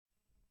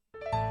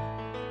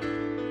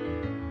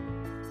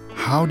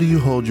How do you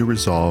hold your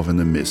resolve in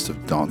the midst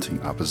of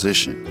daunting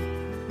opposition?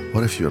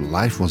 What if your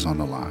life was on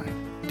the line?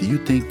 Do you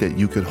think that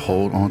you could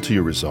hold on to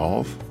your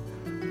resolve?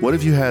 What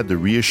if you had the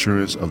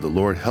reassurance of the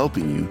Lord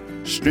helping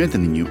you,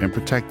 strengthening you, and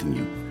protecting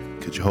you?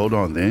 Could you hold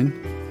on then?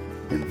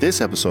 In this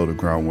episode of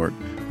Groundwork,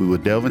 we will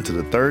delve into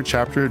the 3rd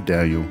chapter of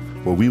Daniel,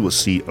 where we will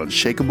see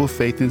unshakable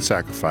faith and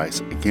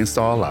sacrifice against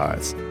all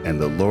odds, and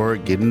the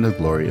Lord getting the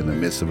glory in the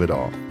midst of it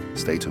all.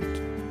 Stay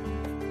tuned.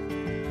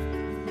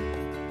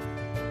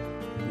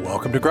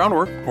 Welcome to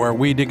Groundwork, where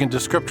we dig into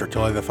Scripture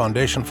to lay the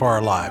foundation for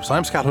our lives.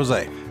 I'm Scott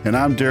Jose. And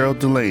I'm Daryl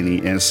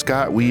Delaney. And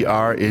Scott, we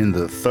are in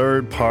the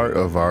 3rd part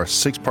of our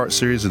 6-part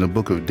series in the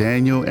book of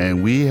Daniel,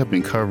 and we have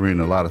been covering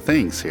a lot of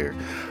things here.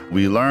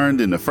 We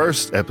learned in the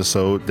first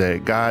episode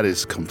that God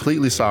is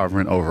completely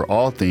sovereign over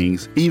all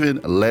things,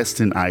 even less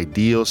than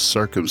ideal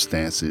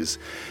circumstances.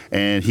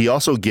 And he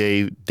also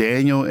gave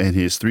Daniel and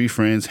his 3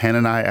 friends,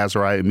 Hananiah,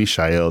 Azariah, and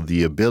Mishael,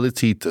 the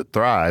ability to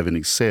thrive and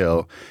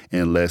excel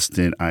in less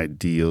than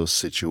ideal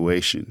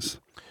situations.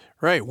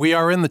 Right. We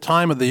are in the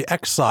time of the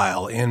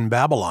exile in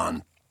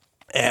Babylon.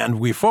 And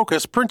we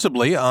focus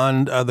principally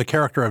on the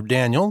character of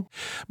Daniel,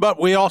 but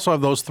we also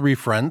have those 3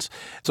 friends.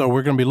 So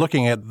we're going to be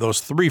looking at those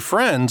 3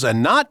 friends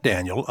and not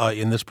Daniel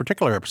in this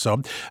particular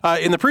episode.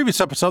 In the previous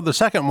episode, the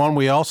second one,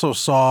 we also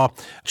saw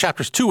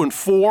chapters 2 and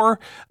 4.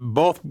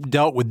 Both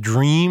dealt with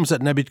dreams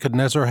that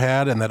Nebuchadnezzar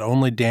had and that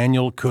only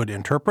Daniel could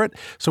interpret.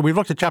 So we've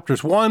looked at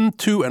chapters 1,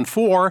 2, and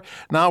 4.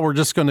 Now we're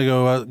just going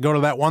to go to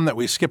that one that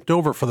we skipped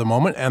over for the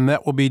moment, and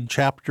that will be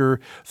chapter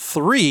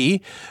 3,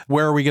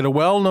 where we get a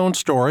well-known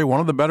story, one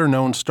of the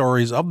better-known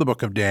stories of the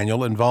book of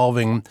Daniel,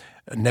 involving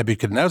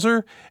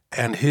Nebuchadnezzar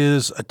and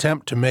his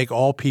attempt to make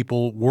all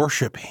people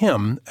worship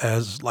him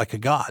as like a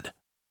god.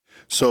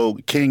 So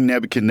King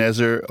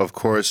Nebuchadnezzar, of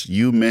course,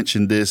 you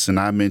mentioned this and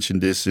I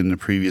mentioned this in the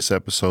previous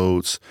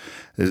episodes,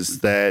 is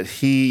that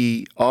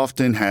he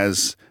often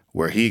has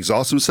where he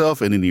exalts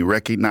himself and then he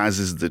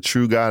recognizes the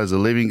true God as a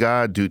living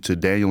God due to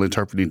Daniel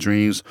interpreting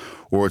dreams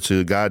or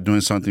to God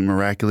doing something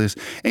miraculous.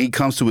 And he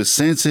comes to his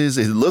senses.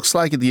 It looks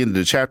like at the end of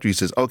the chapter, he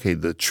says, okay,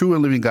 the true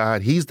and living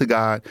God, he's the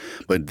God.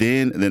 But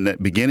then in the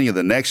beginning of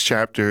the next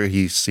chapter,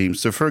 he seems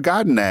to have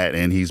forgotten that.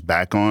 And he's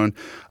back on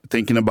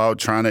thinking about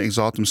trying to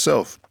exalt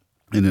himself.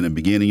 And in the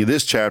beginning of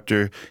this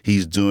chapter,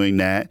 he's doing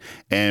that.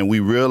 And we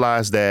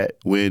realize that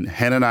when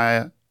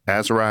Hananiah,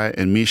 Azariah,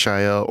 and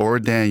Mishael or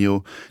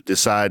Daniel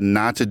decide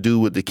not to do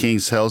what the king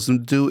tells them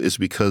to do, is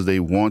because they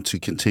want to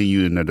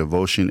continue in their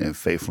devotion and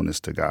faithfulness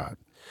to God.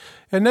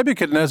 And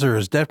Nebuchadnezzar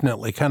is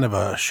definitely kind of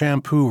a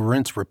shampoo,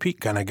 rinse, repeat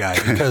kind of guy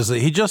because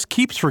he just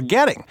keeps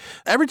forgetting.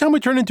 Every time we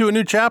turn into a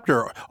new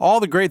chapter,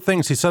 all the great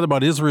things he said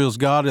about Israel's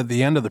God at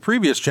the end of the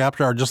previous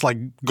chapter are just like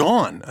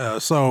gone.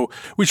 So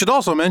we should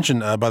also mention,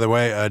 by the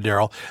way,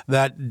 Daryl,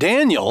 that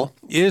Daniel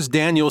is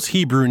Daniel's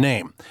Hebrew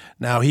name.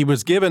 Now, he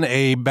was given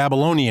a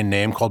Babylonian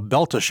name called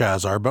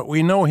Belteshazzar, but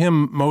we know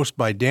him most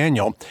by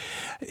Daniel.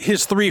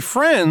 His 3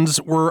 friends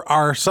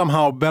are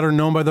somehow better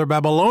known by their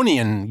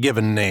Babylonian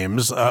given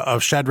names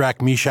of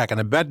Shadrach, Meshach, and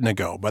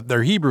Abednego, but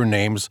their Hebrew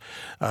names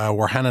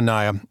were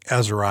Hananiah,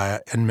 Azariah,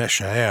 and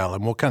Mishael,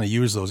 and we'll kind of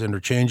use those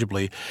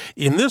interchangeably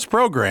in this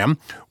program,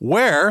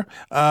 where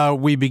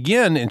we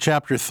begin in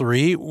chapter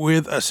 3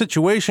 with a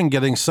situation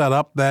getting set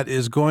up that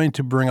is going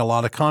to bring a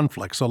lot of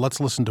conflict. So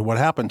let's listen to what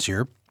happens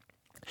here.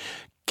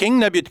 King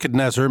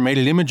Nebuchadnezzar made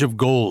an image of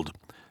gold,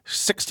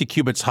 60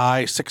 cubits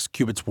high, 6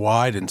 cubits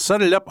wide, and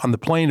set it up on the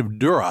plain of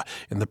Dura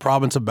in the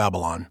province of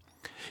Babylon.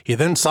 He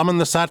then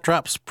summoned the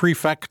satraps,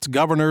 prefects,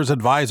 governors,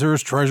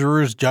 advisors,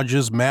 treasurers,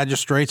 judges,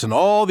 magistrates, and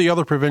all the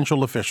other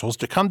provincial officials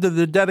to come to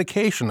the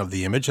dedication of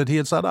the image that he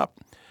had set up.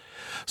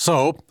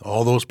 So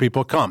all those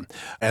people come,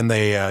 and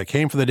they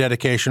came for the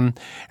dedication.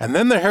 And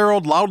then the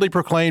herald loudly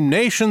proclaimed,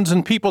 "Nations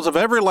and peoples of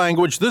every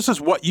language, this is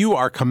what you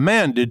are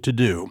commanded to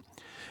do.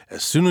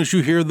 As soon as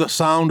you hear the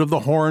sound of the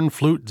horn,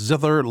 flute,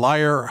 zither,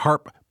 lyre,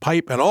 harp,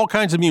 pipe, and all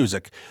kinds of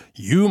music,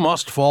 you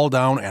must fall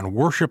down and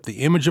worship the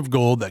image of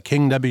gold that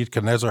King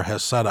Nebuchadnezzar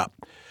has set up.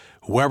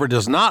 Whoever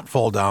does not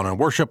fall down and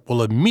worship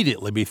will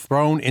immediately be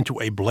thrown into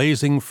a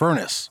blazing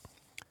furnace."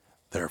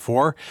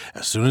 Therefore,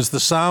 as soon as the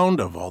sound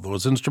of all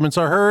those instruments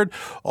are heard,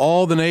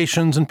 all the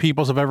nations and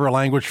peoples of every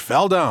language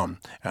fell down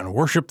and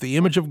worshiped the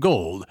image of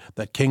gold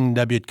that King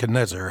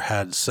Nebuchadnezzar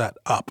had set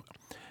up.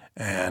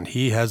 And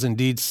he has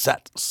indeed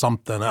set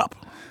something up.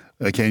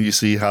 Can you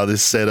see how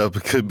this setup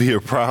could be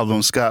a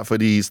problem, Scott, for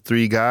these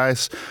 3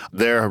 guys?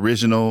 Their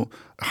original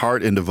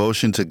heart and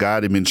devotion to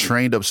God had been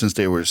trained up since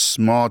they were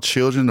small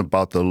children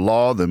about the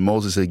law that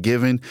Moses had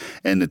given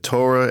and the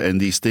Torah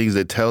and these things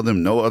that tell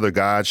them no other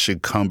God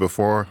should come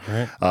before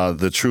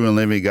the true and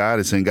living God.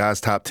 It's in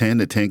God's top 10,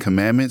 the 10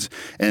 commandments,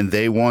 and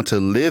they want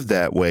to live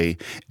that way.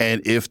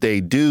 And if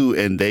they do,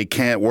 and they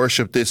can't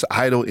worship this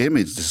idol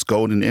image, this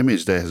golden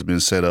image that has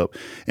been set up,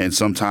 and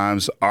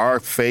sometimes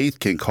our faith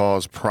can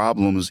cause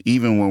problems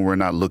even when we're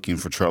not looking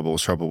for trouble.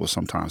 Trouble will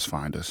sometimes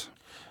find us.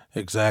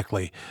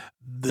 Exactly.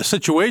 The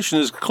situation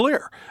is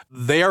clear.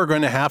 They are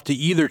going to have to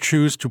either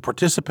choose to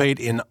participate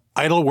in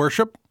idol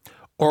worship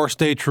or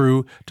stay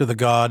true to the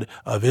God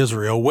of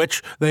Israel,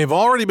 which they've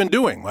already been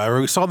doing.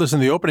 We saw this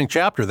in the opening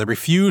chapter. They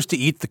refused to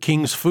eat the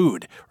king's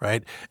food,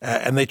 right?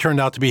 And they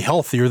turned out to be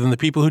healthier than the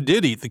people who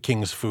did eat the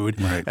king's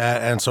food. Right.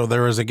 And so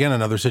there is, again,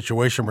 another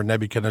situation where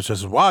Nebuchadnezzar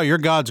says, wow, your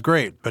God's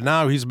great. But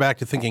now he's back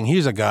to thinking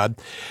he's a God.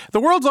 The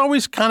world's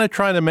always kind of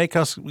trying to make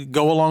us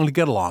go along to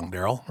get along,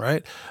 Daryl,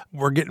 right?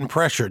 We're getting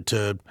pressured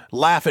to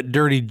laugh at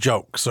dirty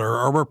jokes,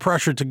 or we're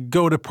pressured to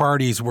go to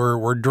parties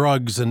where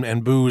drugs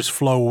and booze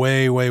flow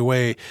way, way,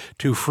 way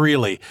too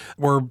freely.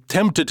 We're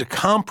tempted to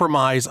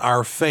compromise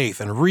our faith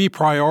and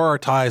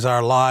reprioritize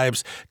our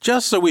lives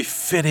just so we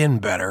fit in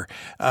better.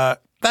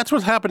 That's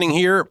what's happening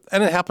here,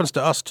 and it happens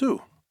to us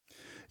too.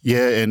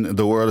 Yeah, and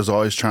the world is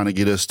always trying to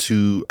get us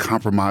to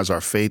compromise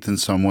our faith in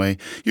some way.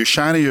 You're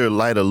shining your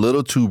light a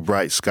little too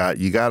bright, Scott.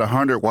 You got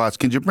 100 watts.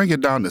 Can you bring it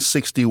down to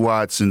 60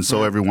 watts and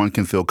so everyone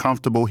can feel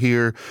comfortable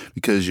here?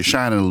 Because you're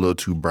shining a little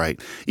too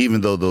bright. Even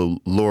though the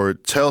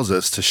Lord tells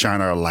us to shine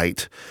our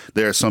light,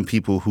 there are some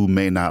people who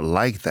may not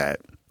like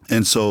that.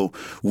 And so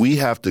we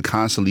have to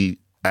constantly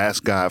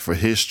ask God for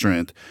his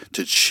strength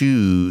to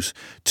choose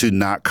to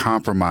not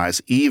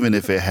compromise, even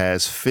if it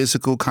has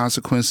physical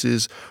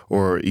consequences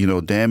or,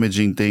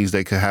 damaging things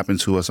that could happen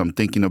to us. I'm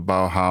thinking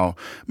about how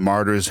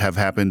martyrs have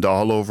happened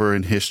all over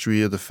in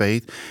history of the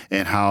faith,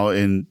 and how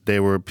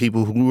there were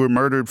people who were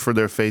murdered for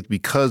their faith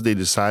because they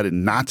decided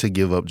not to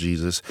give up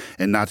Jesus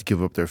and not to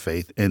give up their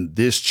faith. And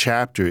this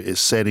chapter is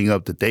setting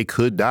up that they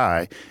could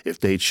die if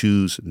they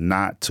choose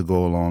not to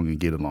go along and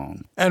get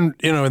along. And,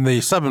 in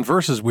the 7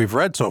 verses we've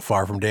read so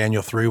far from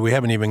Daniel 3, we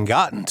haven't even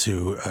gotten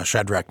to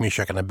Shadrach,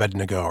 Meshach, and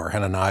Abednego, or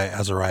Hananiah,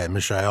 Azariah, and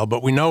Mishael,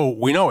 but we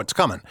know it's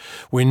coming.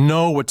 We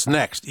know what's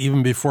next,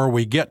 even before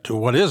we get to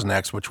what is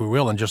next, which we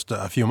will in just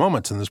a few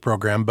moments in this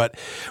program, but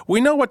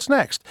we know what's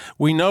next.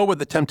 We know what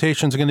the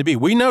temptations are going to be.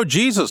 We know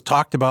Jesus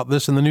talked about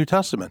this in the New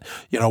Testament.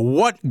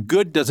 What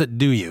good does it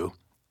do you,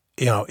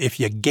 if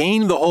you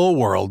gain the whole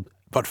world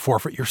but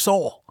forfeit your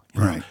soul?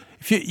 Right.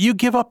 If you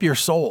give up your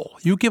soul,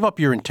 you give up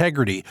your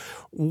integrity,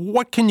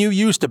 what can you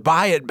use to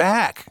buy it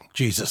back,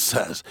 Jesus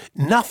says?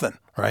 Nothing,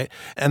 right?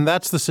 And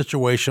that's the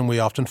situation we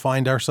often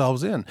find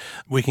ourselves in.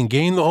 We can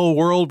gain the whole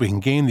world, we can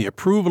gain the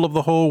approval of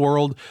the whole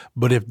world,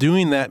 but if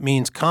doing that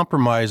means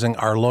compromising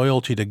our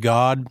loyalty to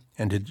God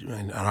and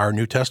in our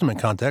New Testament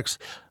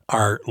context,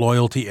 our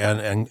loyalty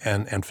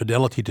and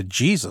fidelity to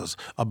Jesus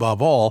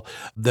above all,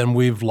 then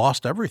we've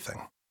lost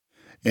everything.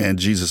 And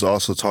Jesus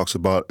also talks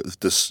about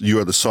this: you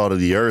are the salt of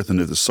the earth, and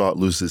if the salt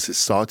loses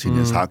its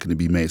saltiness, how can it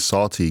be made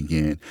salty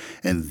again?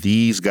 And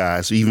these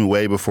guys, even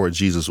way before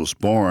Jesus was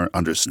born,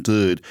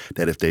 understood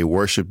that if they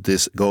worshiped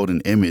this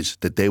golden image,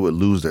 that they would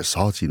lose their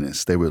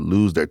saltiness, they would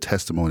lose their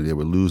testimony, they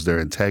would lose their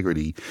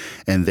integrity,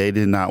 and they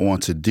did not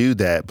want to do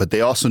that. But they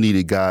also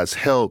needed God's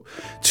help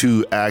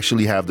to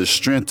actually have the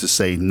strength to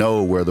say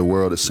no where the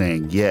world is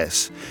saying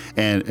yes.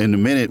 And in a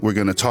minute, we're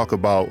going to talk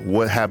about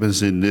what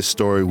happens in this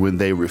story when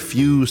they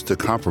refuse to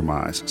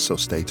compromise, so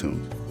stay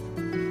tuned.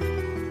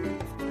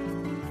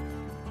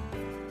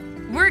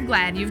 We're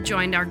glad you've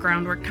joined our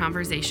Groundwork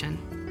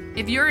conversation.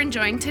 If you're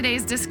enjoying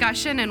today's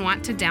discussion and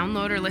want to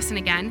download or listen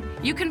again,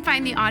 you can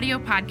find the audio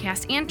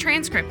podcast and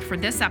transcript for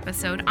this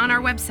episode on our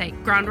website,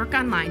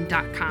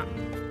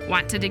 groundworkonline.com.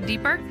 Want to dig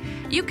deeper?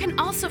 You can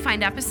also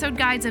find episode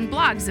guides and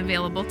blogs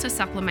available to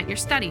supplement your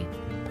study.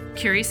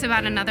 Curious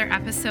about another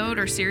episode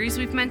or series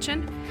we've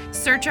mentioned?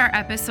 Search our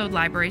episode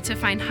library to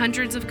find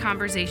hundreds of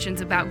conversations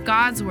about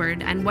God's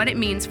Word and what it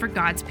means for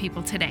God's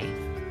people today.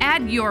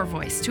 Add your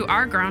voice to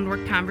our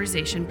Groundwork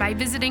conversation by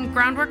visiting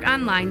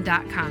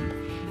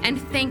groundworkonline.com. And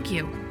thank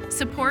you.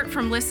 Support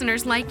from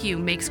listeners like you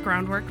makes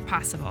Groundwork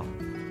possible.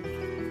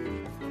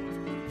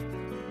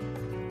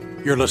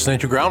 You're listening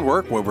to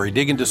Groundwork, where we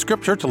dig into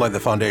Scripture to lay the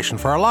foundation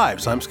for our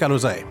lives. I'm Scott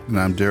Jose. And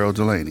I'm Daryl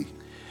Delaney.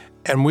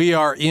 And we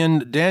are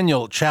in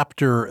Daniel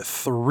chapter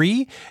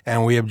 3,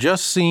 and we have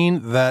just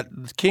seen that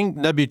King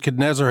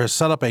Nebuchadnezzar has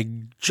set up a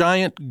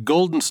giant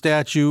golden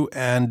statue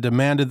and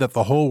demanded that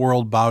the whole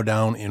world bow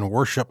down in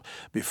worship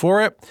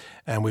before it.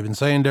 And we've been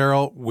saying,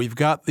 Daryl, we've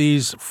got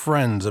these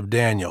friends of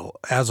Daniel,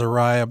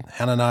 Azariah,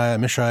 Hananiah,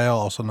 Mishael,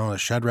 also known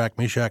as Shadrach,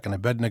 Meshach, and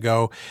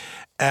Abednego,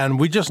 and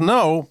we just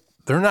know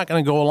they're not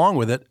going to go along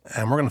with it,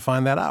 and we're going to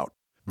find that out.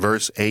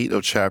 Verse 8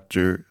 of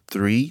chapter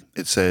 3,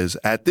 it says,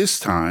 "At this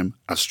time,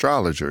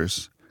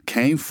 astrologers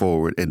came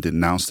forward and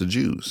denounced the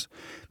Jews.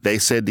 They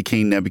said to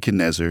King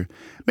Nebuchadnezzar,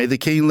 'May the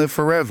king live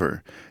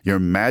forever. Your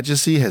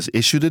majesty has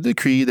issued a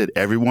decree that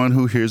everyone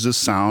who hears the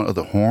sound of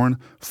the horn,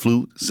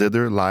 flute,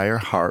 zither, lyre,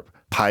 harp,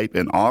 pipe,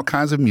 and all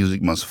kinds of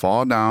music must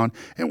fall down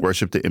and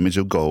worship the image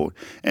of gold,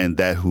 and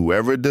that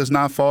whoever does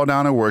not fall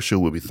down and worship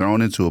will be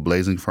thrown into a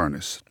blazing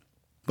furnace.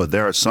 But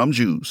there are some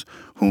Jews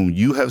whom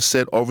you have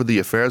set over the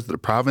affairs of the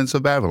province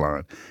of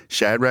Babylon,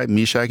 Shadrach,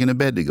 Meshach, and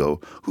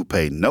Abednego, who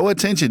pay no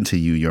attention to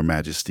you, your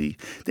majesty.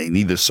 They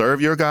neither serve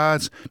your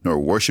gods nor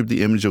worship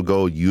the image of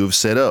gold you have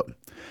set up.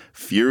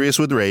 Furious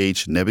with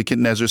rage,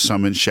 Nebuchadnezzar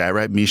summoned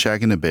Shadrach,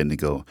 Meshach, and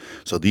Abednego.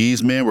 So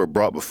these men were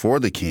brought before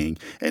the king,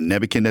 and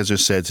Nebuchadnezzar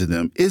said to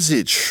them, "Is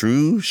it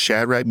true,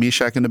 Shadrach,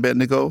 Meshach, and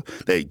Abednego,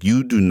 that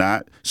you do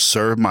not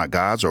serve my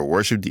gods or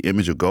worship the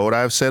image of gold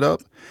I have set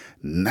up?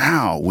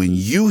 Now, when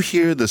you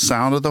hear the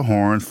sound of the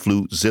horn,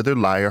 flute, zither,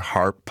 lyre,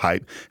 harp,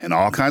 pipe, and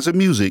all kinds of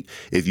music,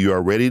 if you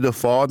are ready to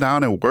fall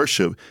down and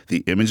worship the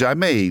image I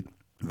made,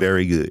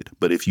 very good.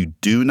 But if you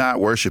do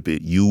not worship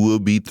it, you will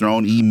be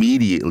thrown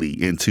immediately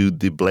into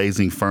the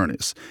blazing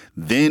furnace.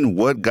 Then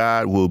what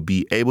God will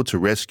be able to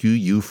rescue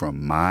you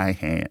from my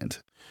hand?"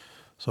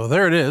 So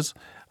there it is.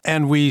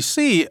 And we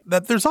see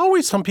that there's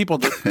always some people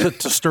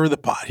to stir the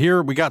pot.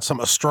 Here we got some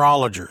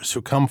astrologers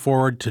who come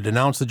forward to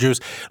denounce the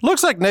Jews.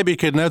 Looks like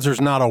Nebuchadnezzar's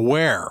not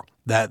aware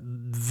that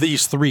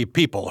these three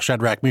people,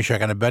 Shadrach, Meshach,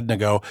 and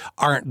Abednego,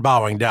 aren't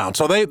bowing down.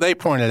 So they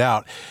pointed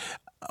out.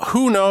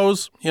 Who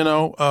knows,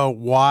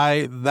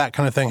 why that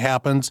kind of thing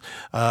happens?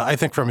 I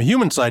think from a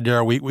human side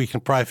there, we can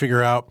probably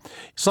figure out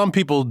some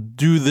people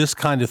do this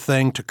kind of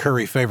thing to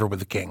curry favor with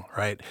the king,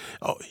 right?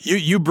 Oh,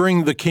 you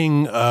bring the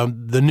king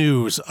the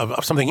news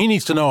of something he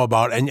needs to know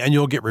about, and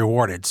you'll get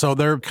rewarded. So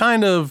they're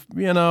kind of,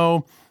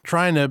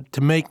 trying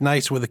to make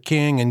nice with the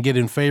king and get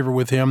in favor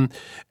with him.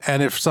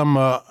 And if some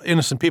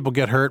innocent people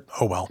get hurt,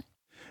 oh well.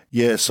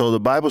 Yeah, so the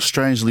Bible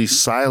strangely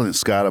silent,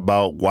 Scott,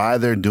 about why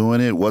they're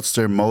doing it, what's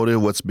their motive,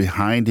 what's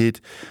behind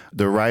it.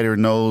 The writer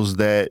knows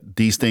that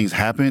these things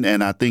happen,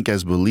 and I think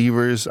as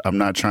believers, I'm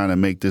not trying to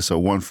make this a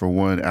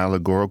one-for-one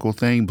allegorical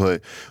thing,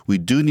 but we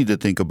do need to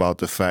think about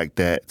the fact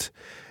that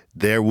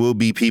there will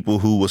be people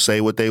who will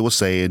say what they will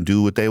say and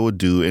do what they will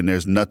do, and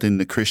there's nothing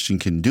the Christian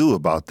can do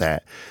about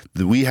that.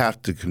 We have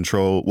to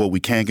control what we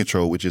can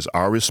control, which is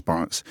our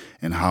response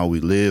and how we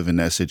live in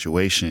that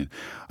situation.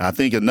 I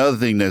think another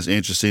thing that's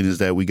interesting is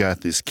that we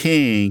got this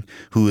king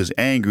who is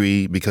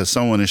angry because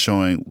someone is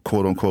showing,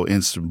 quote unquote,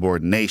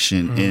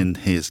 insubordination in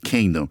his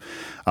kingdom.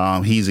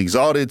 He's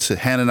exalted to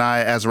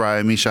Hananiah, Azariah,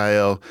 and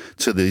Mishael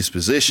to these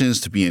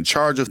positions to be in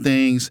charge of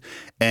things,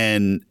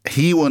 and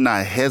he will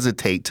not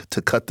hesitate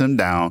to cut them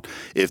down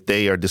if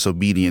they are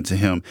disobedient to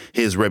him.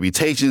 His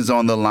reputation is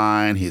on the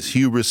line, his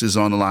hubris is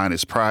on the line,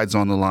 his pride's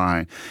on the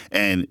line,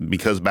 and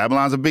because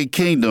Babylon's a big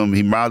kingdom,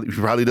 he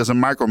probably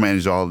doesn't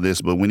micromanage all of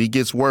this, but when he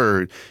gets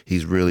word,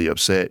 he's really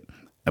upset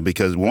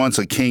because once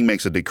a king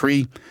makes a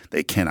decree,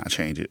 they cannot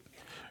change it.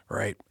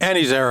 Right. And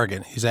he's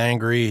arrogant. He's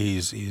angry.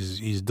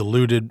 He's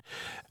deluded.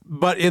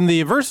 But in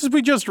the verses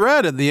we just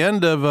read at the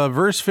end of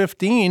verse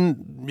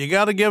 15, you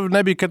got to give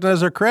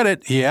Nebuchadnezzar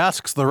credit. He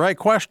asks the right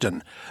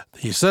question.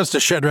 He says to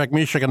Shadrach,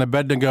 Meshach, and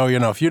Abednego,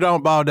 if you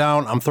don't bow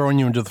down, I'm throwing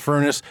you into the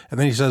furnace. And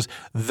then he says,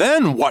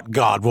 then what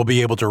God will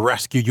be able to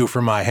rescue you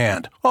from my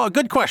hand? Well,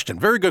 good question.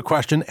 Very good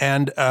question.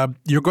 And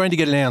you're going to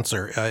get an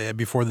answer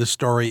before this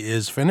story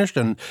is finished.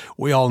 And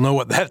we all know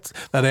what that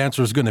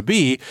answer is going to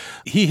be.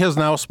 He has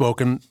now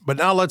spoken. But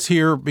now let's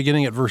hear,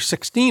 beginning at verse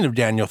 16 of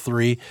Daniel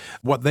 3,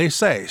 what they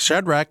say.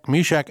 Shadrach,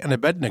 Meshach, and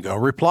Abednego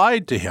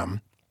replied to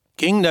him,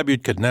 King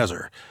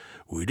Nebuchadnezzar,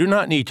 we do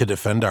not need to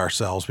defend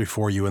ourselves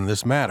before you in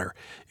this matter.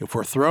 If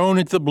we're thrown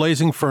into the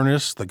blazing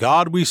furnace, the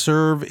God we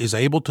serve is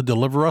able to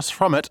deliver us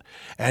from it,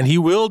 and he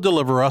will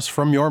deliver us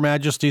from your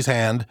majesty's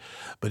hand.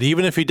 But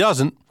even if he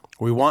doesn't,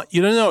 we want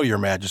you to know, your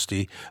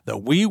majesty,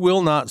 that we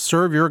will not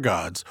serve your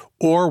gods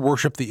or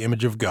worship the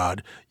image of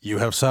God you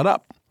have set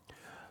up.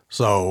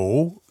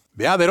 So,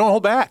 yeah, they don't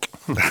hold back.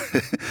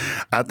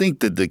 I think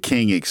that the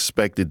king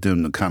expected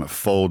them to kind of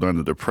fold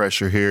under the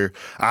pressure here.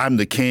 I'm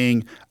the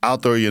king. I'll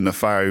throw you in the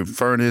fiery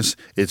furnace.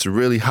 It's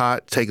really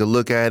hot. Take a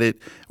look at it.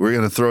 We're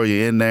going to throw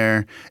you in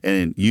there,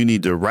 and you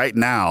need to right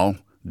now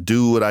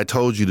do what I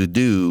told you to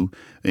do.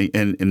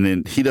 And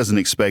then he doesn't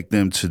expect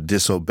them to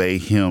disobey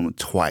him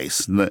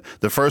twice.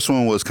 The first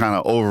one was kind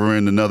of over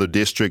in another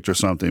district or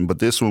something, but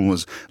this one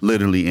was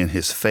literally in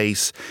his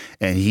face,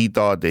 and he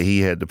thought that he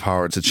had the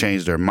power to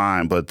change their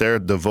mind. But their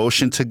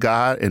devotion to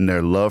God and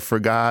their love for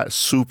God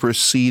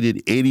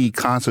superseded any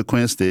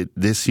consequence that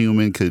this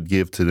human could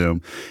give to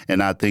them.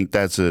 And I think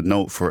that's a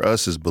note for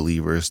us as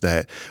believers,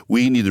 that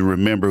we need to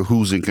remember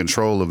who's in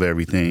control of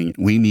everything.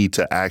 We need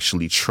to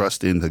actually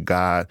trust in the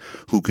God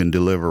who can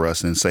deliver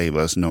us and save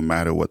us no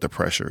matter what the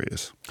pressure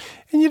is.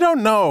 And you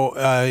don't know,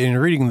 in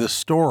reading this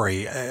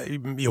story,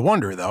 you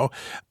wonder, though,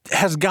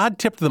 has God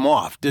tipped them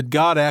off? Did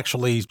God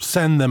actually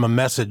send them a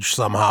message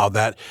somehow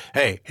that,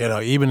 hey,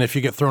 even if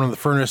you get thrown in the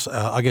furnace,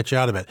 I'll get you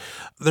out of it?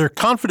 Their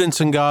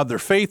confidence in God, their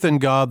faith in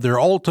God, their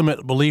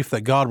ultimate belief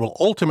that God will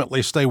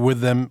ultimately stay with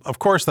them, of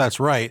course, that's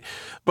right.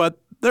 But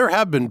there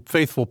have been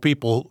faithful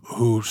people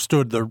who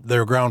stood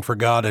their ground for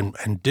God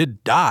and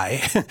did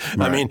die. Right.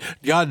 I mean,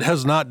 God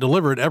has not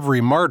delivered every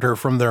martyr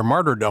from their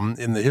martyrdom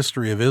in the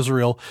history of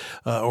Israel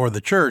or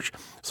the church.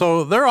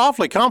 So they're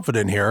awfully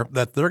confident here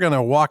that they're going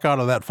to walk out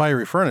of that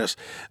fiery furnace.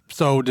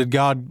 So did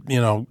God,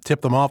 tip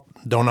them off?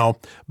 Don't know.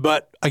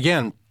 But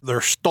again,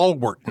 their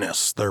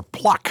stalwartness, their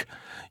pluck.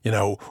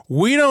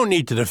 We don't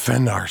need to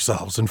defend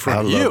ourselves in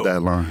front of you. I love that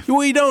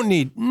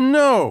line.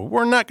 No,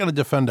 we're not going to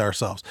defend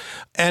ourselves.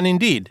 And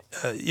indeed,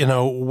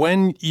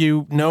 when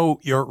you know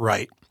you're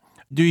right,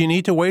 Do you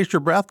need to waste your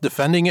breath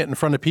defending it in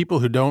front of people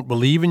who don't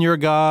believe in your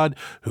God,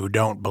 who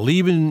don't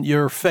believe in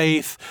your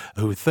faith,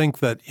 who think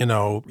that,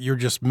 you're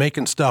just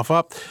making stuff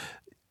up?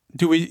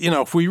 Do we,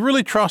 if we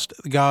really trust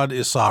God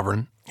is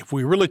sovereign, if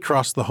we really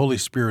trust the Holy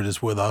Spirit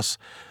is with us,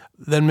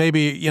 then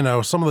maybe,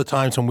 some of the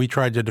times when we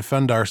try to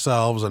defend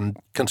ourselves and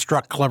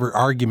construct clever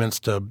arguments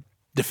to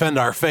defend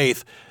our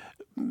faith,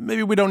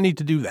 maybe we don't need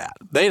to do that.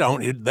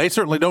 They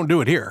certainly don't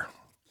do it here.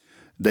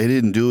 They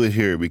didn't do it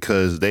here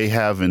because they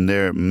have in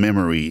their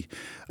memory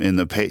in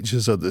the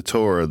pages of the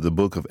Torah, the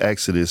book of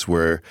Exodus,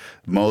 where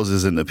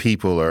Moses and the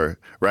people are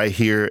right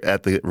here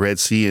at the Red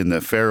Sea and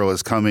the Pharaoh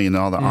is coming and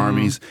all the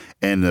armies.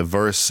 And the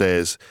verse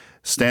says,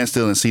 stand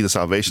still and see the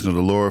salvation of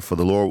the Lord, for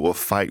the Lord will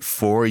fight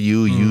for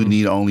you. You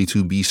need only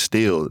to be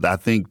still. I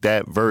think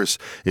that verse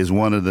is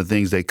one of the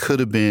things they could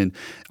have been,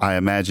 I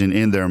imagine,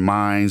 in their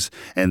minds,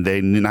 and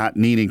they not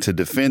needing to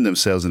defend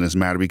themselves in this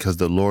matter because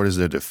the Lord is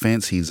their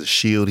defense. He's a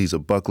shield. He's a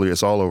buckler.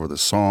 It's all over the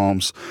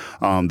Psalms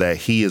that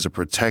he is a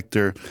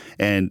protector.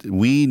 And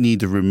we need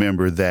to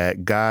remember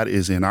that God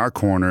is in our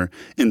corner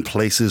in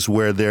places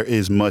where there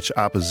is much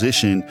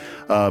opposition.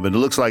 But it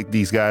looks like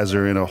these guys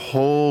are in a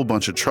whole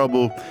bunch of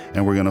trouble,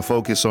 and we're going to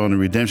focus on the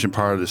redemption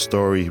part of the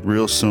story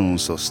real soon,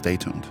 so stay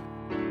tuned.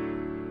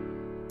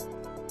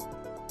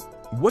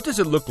 What does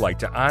it look like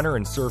to honor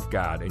and serve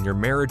God in your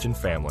marriage and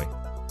family?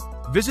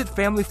 Visit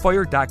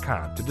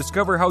FamilyFire.com to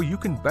discover how you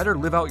can better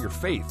live out your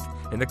faith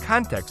in the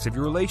context of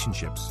your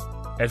relationships.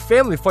 At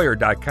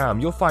FamilyFire.com,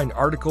 you'll find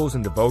articles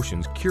and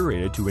devotions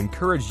curated to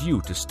encourage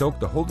you to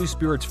stoke the Holy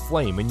Spirit's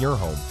flame in your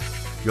home.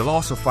 You'll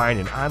also find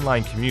an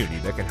online community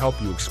that can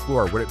help you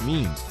explore what it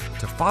means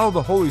to follow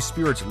the Holy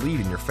Spirit's lead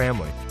in your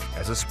family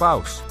as a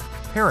spouse,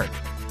 parent,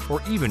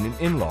 or even an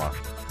in-law.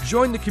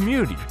 Join the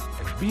community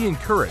and be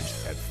encouraged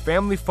at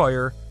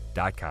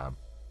FamilyFire.com.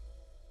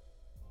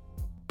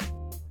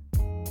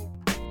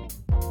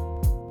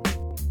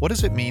 What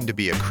does it mean to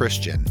be a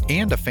Christian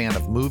and a fan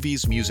of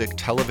movies, music,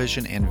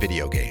 television, and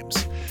video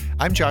games?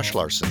 I'm Josh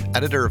Larson,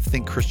 editor of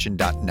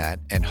ThinkChristian.net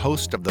and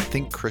host of the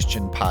Think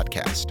Christian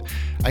podcast.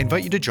 I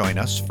invite you to join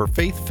us for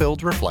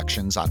faith-filled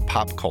reflections on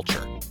pop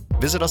culture.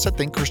 Visit us at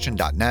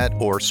ThinkChristian.net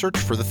or search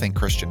for the Think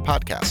Christian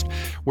podcast,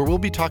 where we'll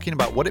be talking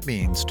about what it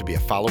means to be a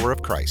follower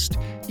of Christ,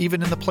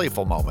 even in the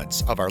playful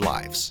moments of our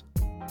lives.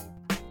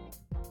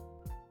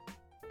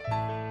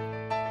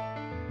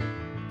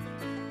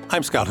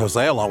 I'm Scott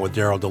Jose, along with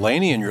Daryl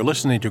Delaney, and you're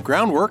listening to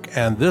Groundwork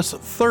and this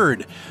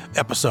third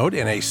episode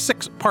in a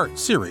 6-part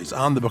series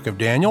on the book of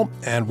Daniel.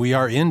 And we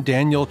are in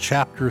Daniel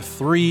chapter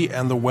 3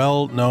 and the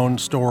well-known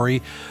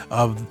story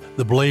of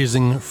the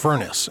blazing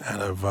furnace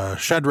and of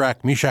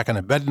Shadrach, Meshach, and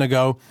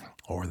Abednego,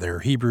 or their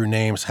Hebrew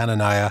names,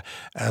 Hananiah,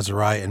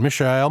 Azariah, and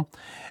Mishael.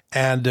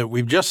 And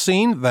we've just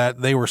seen that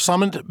they were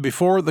summoned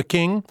before the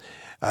king,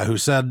 who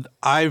said,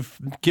 I've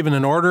given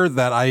an order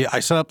that I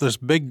set up this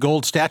big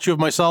gold statue of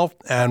myself,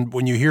 and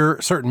when you hear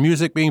certain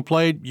music being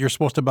played, you're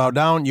supposed to bow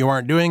down. You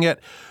aren't doing it.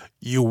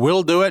 You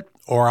will do it,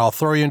 or I'll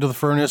throw you into the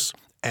furnace,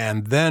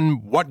 and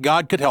then what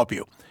God could help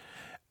you?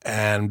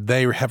 And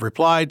they have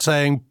replied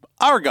saying,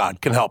 our God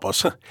can help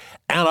us,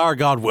 and our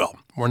God will.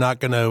 We're not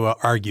going to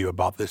argue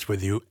about this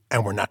with you,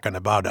 and we're not going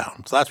to bow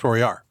down. So that's where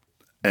we are.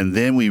 And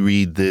then we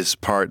read this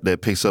part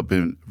that picks up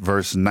in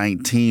verse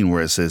 19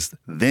 where it says,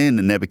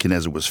 then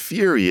Nebuchadnezzar was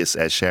furious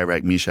at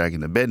Shadrach, Meshach,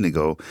 and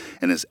Abednego,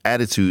 and his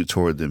attitude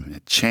toward them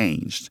had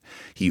changed.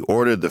 He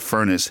ordered the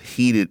furnace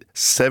heated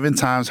 7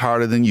 times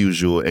harder than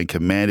usual and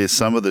commanded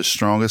some of the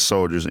strongest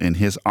soldiers in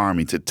his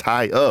army to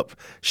tie up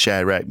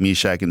Shadrach,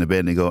 Meshach, and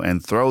Abednego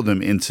and throw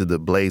them into the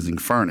blazing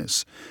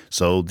furnace.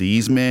 So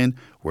these men,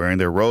 wearing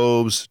their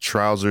robes,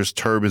 trousers,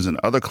 turbans, and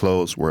other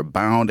clothes, were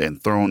bound and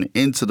thrown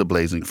into the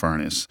blazing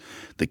furnace.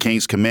 The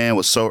king's command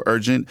was so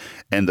urgent,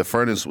 and the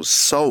furnace was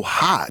so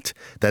hot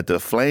that the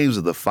flames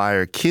of the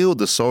fire killed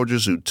the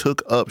soldiers who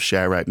took up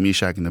Shadrach,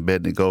 Meshach, and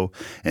Abednego,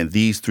 and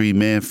these 3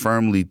 men,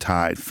 firmly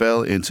tied,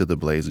 fell into the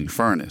blazing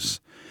furnace.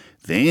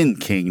 Then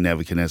King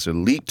Nebuchadnezzar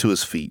leaped to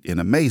his feet in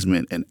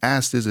amazement and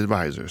asked his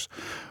advisors,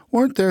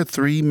 weren't there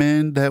 3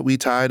 men that we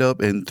tied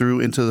up and threw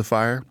into the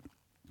fire?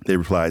 They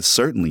replied,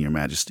 certainly, Your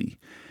Majesty.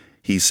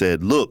 He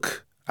said,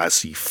 look, I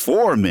see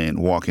 4 men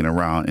walking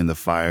around in the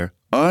fire,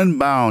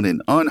 unbound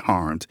and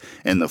unharmed,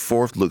 and the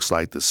 4th looks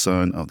like the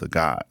son of the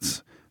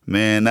gods.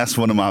 Man, that's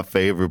one of my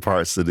favorite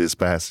parts of this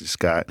passage,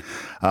 Scott.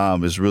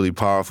 It's really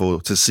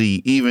powerful to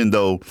see, even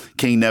though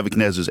King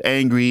Nebuchadnezzar is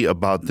angry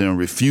about them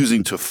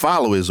refusing to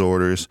follow his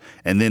orders,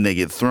 and then they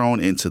get thrown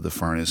into the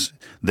furnace,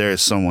 there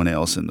is someone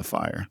else in the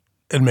fire.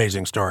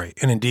 Amazing story.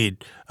 And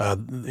indeed,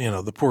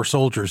 the poor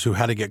soldiers who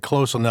had to get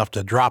close enough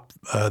to drop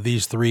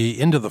these 3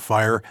 into the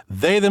fire,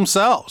 they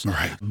themselves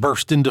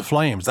burst into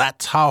flames.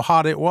 That's how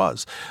hot it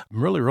was.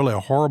 Really, really a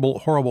horrible,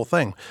 horrible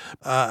thing.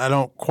 I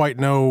don't quite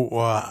know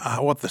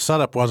what the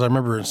setup was. I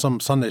remember in some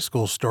Sunday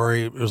school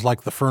story, it was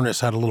like the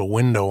furnace had a little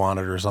window on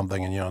it or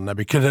something, and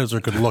Nebuchadnezzar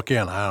could look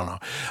in. I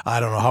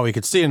don't know how he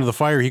could see into the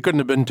fire. He couldn't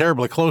have been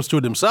terribly close to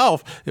it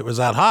himself. It was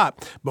that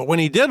hot. But when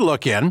he did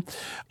look in,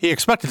 he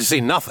expected to see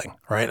nothing,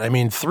 right? I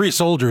mean, 3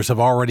 soldiers have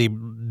already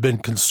been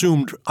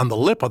consumed on the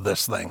lip of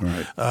this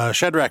thing. Right.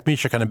 Shadrach,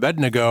 Meshach, and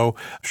Abednego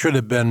should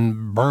have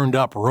been burned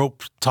up,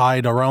 rope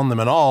tied around them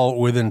and all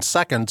within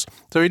seconds.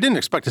 So he didn't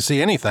expect to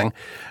see anything.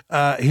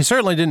 He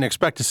certainly didn't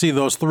expect to see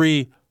those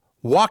three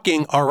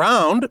walking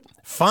around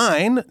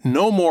fine,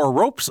 no more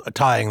ropes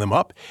tying them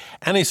up,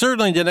 and he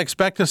certainly didn't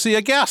expect to see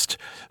a guest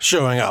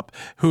showing up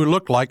who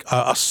looked like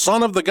a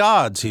son of the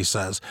gods, he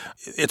says.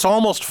 It's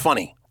almost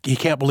funny. He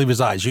can't believe his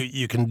eyes.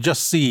 You can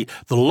just see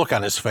the look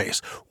on his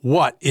face.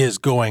 What is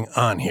going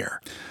on here?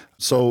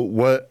 So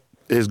what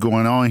is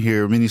going on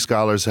here, many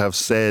scholars have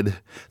said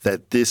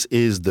that this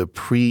is the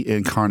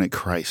pre-incarnate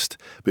Christ.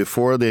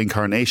 Before the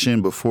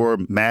incarnation, before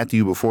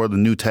Matthew, before the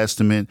New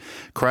Testament,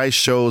 Christ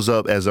shows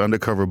up as an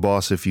undercover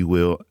boss, if you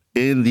will,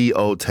 in the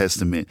Old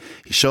Testament.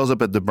 He shows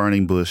up at the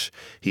burning bush.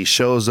 He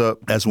shows up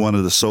as one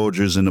of the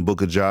soldiers in the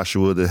book of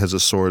Joshua that has a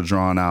sword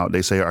drawn out.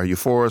 They say, are you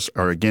for us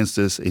or against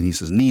us? And he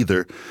says,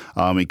 neither.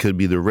 It could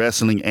be the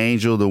wrestling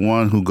angel, the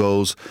one who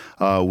goes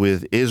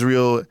with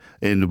Israel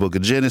in the book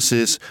of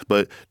Genesis.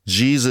 But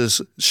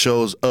Jesus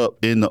shows up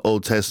in the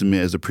Old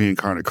Testament as the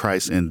pre-incarnate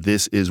Christ. And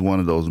this is one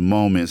of those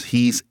moments.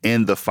 He's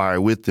in the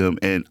fire with them.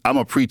 And I'm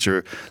a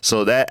preacher,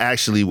 so that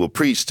actually will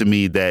preach to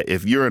me that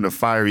if you're in a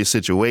fiery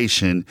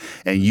situation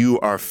and you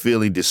are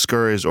feeling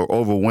discouraged or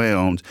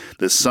overwhelmed,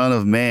 the Son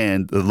of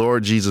Man, the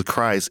Lord Jesus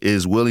Christ,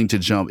 is willing to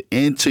jump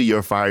into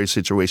your fiery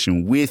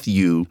situation with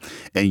you,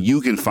 and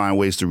you can find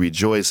ways to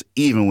rejoice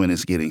even when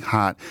it's getting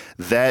hot.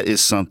 That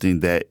is something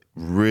that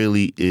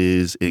really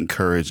is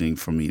encouraging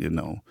for me to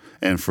know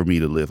and for me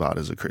to live out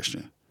as a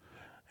Christian.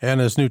 And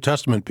as New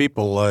Testament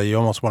people, you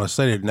almost want to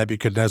say to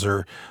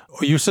Nebuchadnezzar,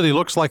 you said he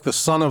looks like the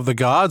son of the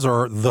gods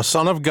or the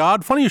son of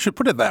God? Funny you should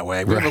put it that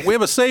way. Right. We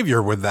have a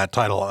savior with that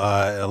title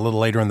a little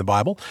later in the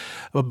Bible.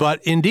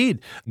 But indeed,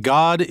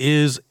 God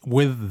is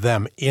with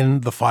them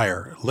in the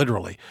fire,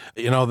 literally.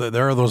 You know,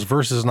 there are those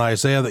verses in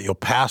Isaiah that you'll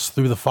pass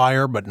through the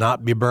fire but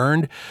not be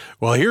burned.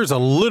 Well, here's a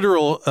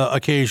literal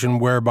occasion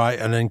whereby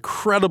an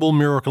incredible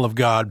miracle of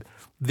God,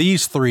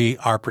 these three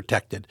are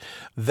protected.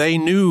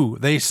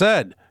 They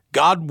said,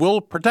 God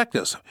will protect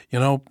us. You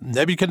know,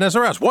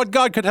 Nebuchadnezzar asked, what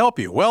God could help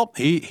you? Well,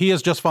 he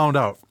has just found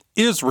out.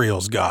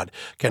 Israel's God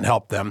can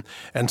help them.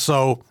 And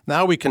so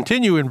now we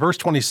continue in verse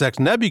 26.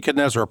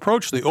 Nebuchadnezzar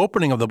approached the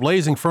opening of the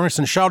blazing furnace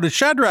and shouted,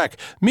 Shadrach,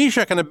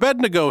 Meshach, and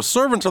Abednego,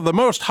 servants of the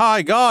Most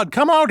High God,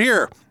 come out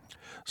here.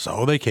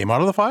 So they came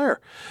out of the fire,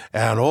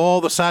 and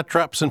all the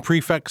satraps and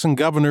prefects and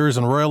governors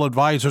and royal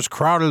advisors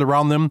crowded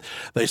around them.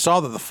 They saw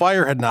that the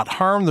fire had not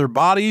harmed their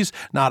bodies,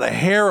 not a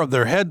hair of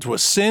their heads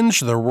was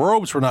singed, their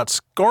robes were not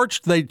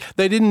scorched, they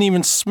didn't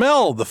even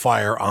smell the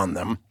fire on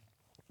them.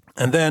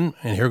 And then,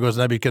 and here goes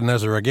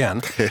Nebuchadnezzar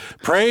again,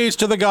 praise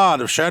to the God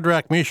of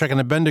Shadrach, Meshach,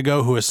 and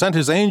Abednego, who has sent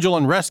his angel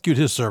and rescued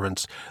his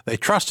servants. They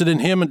trusted in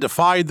him and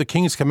defied the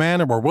king's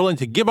command and were willing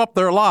to give up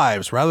their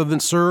lives rather than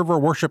serve or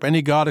worship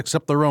any god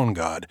except their own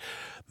God.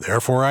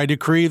 Therefore, I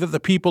decree that the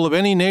people of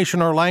any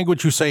nation or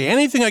language who say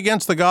anything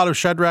against the God of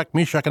Shadrach,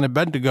 Meshach, and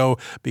Abednego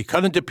be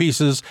cut into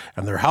pieces,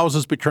 and their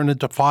houses be turned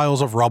into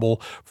piles of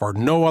rubble, for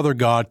no other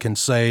God can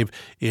save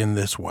in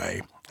this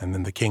way. And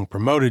then the king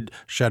promoted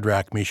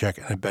Shadrach, Meshach,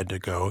 and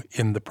Abednego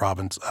in the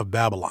province of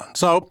Babylon.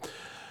 So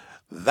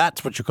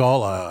that's what you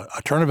call a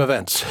turn of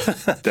events.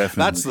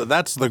 Definitely.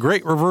 That's the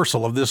great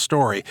reversal of this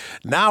story.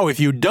 Now, if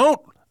you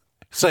don't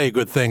say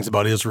good things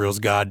about Israel's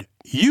God,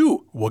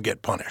 you will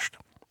get punished.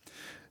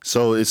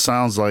 So it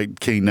sounds like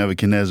King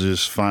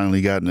Nebuchadnezzar's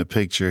finally gotten a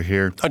picture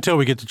here. Until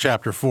we get to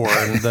chapter 4,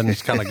 and then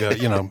it's kind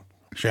of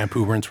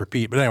shampoo, rinse,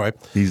 repeat. But anyway.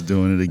 He's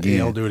doing it again.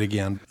 He'll do it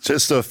again.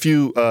 Just a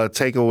few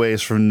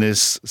takeaways from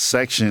this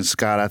section,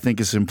 Scott. I think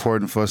it's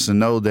important for us to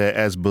know that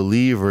as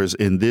believers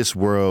in this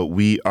world,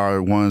 we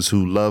are ones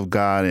who love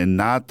God and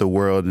not the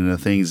world and the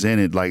things in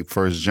it, like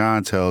 1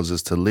 John tells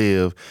us to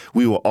live.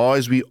 We will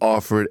always be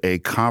offered a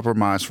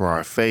compromise for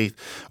our faith,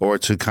 or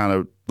to kind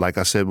of, like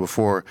I said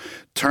before,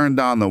 turn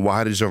down the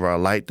wattage of our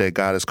light that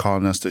God is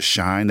calling us to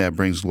shine that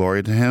brings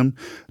glory to him.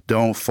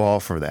 Don't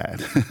fall for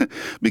that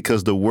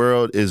because the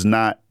world is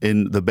not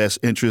in the best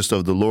interest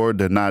of the Lord.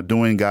 They're not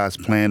doing God's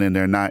plan, and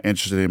they're not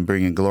interested in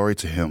bringing glory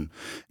to him.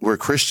 We're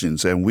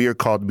Christians, and we are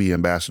called to be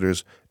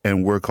ambassadors,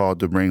 and we're called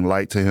to bring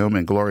light to him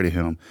and glory to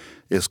him.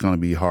 It's going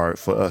to be hard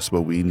for us,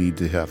 but we need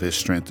to have his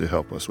strength to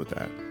help us with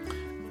that.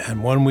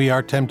 And when we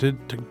are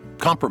tempted to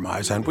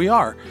compromise, and we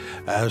are,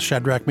 as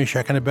Shadrach,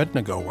 Meshach, and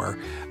Abednego were,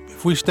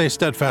 if we stay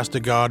steadfast to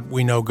God,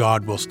 we know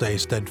God will stay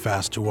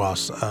steadfast to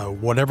us.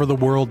 Whatever the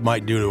world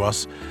might do to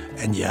us,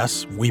 and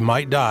yes, we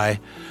might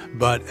die,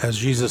 but as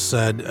Jesus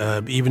said,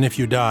 even if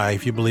you die,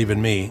 if you believe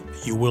in me,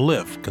 you will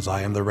live, because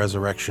I am the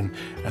resurrection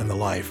and the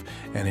life.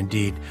 And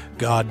indeed,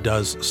 God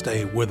does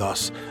stay with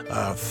us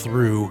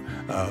through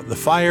the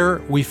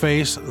fire we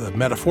face, the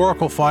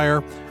metaphorical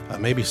fire,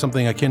 maybe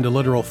something akin to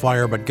literal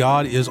fire, but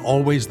God is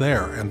always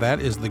there, and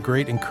that is the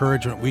great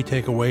encouragement we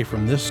take away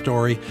from this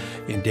story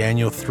in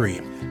Daniel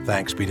 3.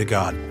 Thanks be to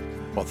God.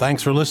 Well,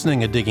 thanks for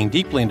listening and digging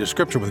deeply into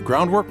Scripture with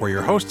Groundwork. We're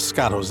your hosts,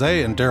 Scott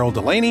Jose and Daryl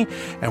Delaney,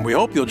 and we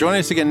hope you'll join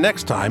us again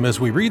next time as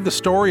we read the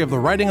story of the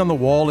writing on the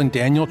wall in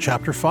Daniel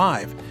chapter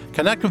 5.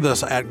 Connect with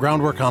us at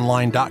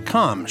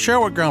groundworkonline.com. Share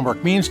what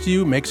Groundwork means to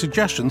you. Make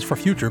suggestions for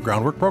future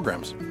Groundwork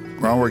programs.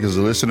 Groundwork is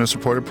a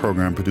listener-supported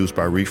program produced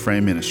by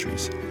Reframe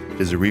Ministries.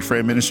 Visit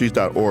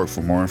reframeministries.org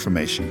for more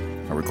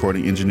information. Our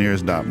recording engineer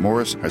is Dot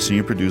Morris. Our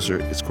senior producer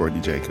is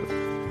Courtney Jacob.